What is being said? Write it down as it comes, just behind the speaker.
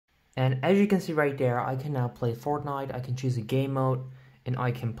And as you can see right there, I can now play Fortnite. I can choose a game mode and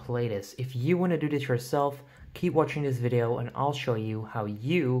I can play this. If you want to do this yourself, keep watching this video and I'll show you how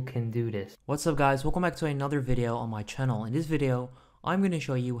you can do this. What's up guys, welcome back to another video on my channel. In this video, I'm going to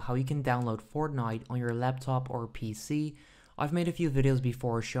show you how you can download Fortnite on your laptop or PC. I've made a few videos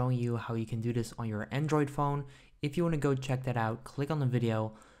before showing you how you can do this on your Android phone. If you want to go check that out, click on the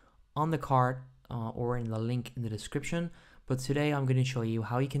video on the card or in the link in the description. But today I'm going to show you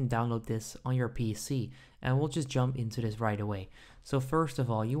how you can download this on your PC, and we'll just jump into this right away. So first of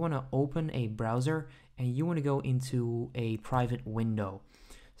all, you want to open a browser and you want to go into a private window.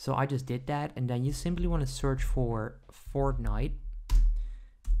 So I just did that, and then you simply want to search for Fortnite.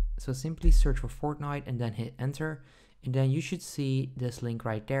 So simply search for Fortnite and then hit enter, and then you should see this link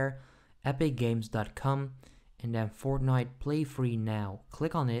right there, epicgames.com, and then Fortnite Play Free Now.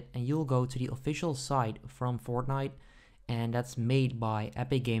 Click on it and you'll go to the official site from Fortnite, and that's made by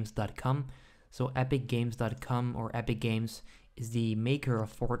epicgames.com. So epicgames.com or Epic Games is the maker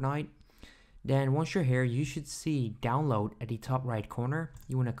of Fortnite. Then once you're here, you should see download at the top right corner.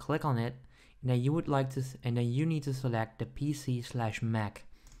 You want to click on it, and then you need to select the PC/Mac.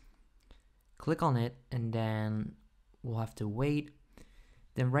 Click on it, and then we'll have to wait.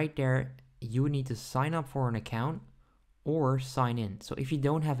 Then right there, you would need to sign up for an account or sign in. So if you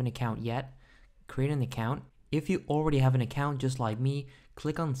don't have an account yet, create an account. If you already have an account, just like me,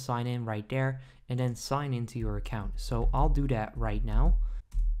 click on sign in right there and then sign into your account. So I'll do that right now.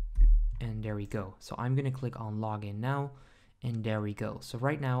 And there we go. So I'm going to click on login now, and there we go. So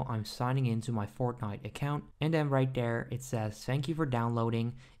right now I'm signing into my Fortnite account, and then right there it says thank you for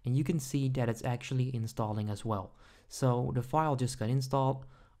downloading, and you can see that it's actually installing as well. So the file just got installed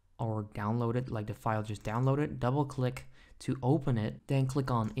or downloaded, like the file just downloaded. Double click to open it, then click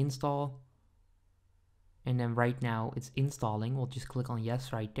on install, and then right now it's installing. We'll just click on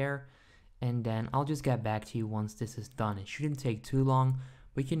yes right there, and then I'll just get back to you once this is done. It shouldn't take too long,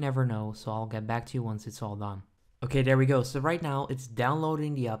 but you never know, so I'll get back to you once it's all done. Okay, there we go. So right now it's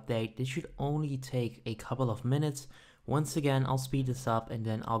downloading the update. This should only take a couple of minutes. Once again, I'll speed this up and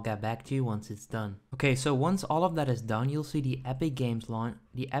then I'll get back to you once it's done. Okay, so once all of that is done, you'll see the Epic Games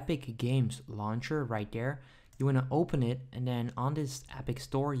launcher right there. You want to open it, and then on this Epic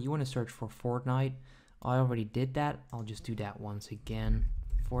Store, you want to search for Fortnite. I already did that. I'll just do that once again.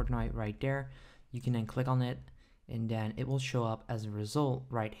 Fortnite right there. You can then click on it, and then it will show up as a result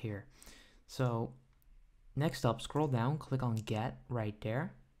right here. So next up, scroll down, click on get right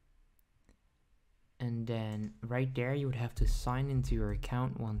there, and then right there you would have to sign into your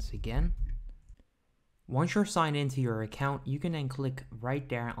account once again. Once you're signed into your account, you can then click right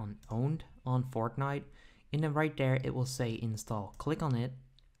there on owned on Fortnite, and then right there it will say install. Click on it,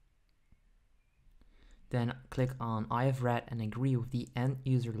 then click on I have read and agree with the end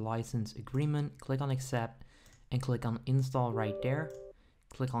user license agreement. Click on accept and click on install right there.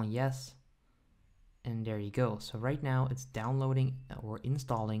 Click on yes, and there you go. So right now it's downloading or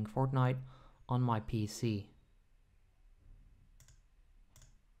installing Fortnite on my PC.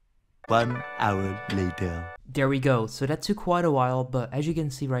 1 hour later. There we go. So that took quite a while, but as you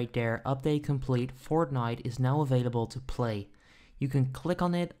can see right there, update complete. Fortnite is now available to play. You can click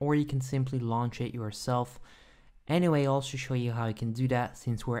on it or you can simply launch it yourself. Anyway, I'll also show you how you can do that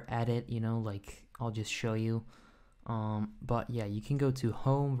since we're at it, you know, like I'll just show you. But yeah, you can go to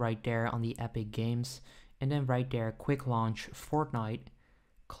home right there on the Epic Games, and then right there, quick launch Fortnite.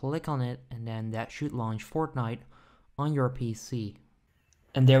 Click on it, and then that should launch Fortnite on your PC.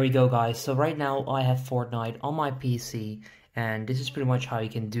 And there we go guys. So right now I have Fortnite on my PC, and this is pretty much how you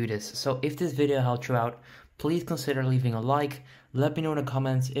can do this. So if this video helped you out, please consider leaving a like. Let me know in the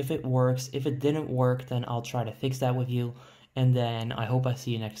comments if it works. If it didn't work, then I'll try to fix that with you. And then I hope I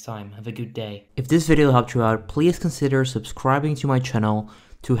see you next time. Have a good day. If this video helped you out, please consider subscribing to my channel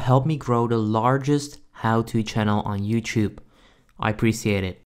to help me grow the largest how-to channel on YouTube. I appreciate it.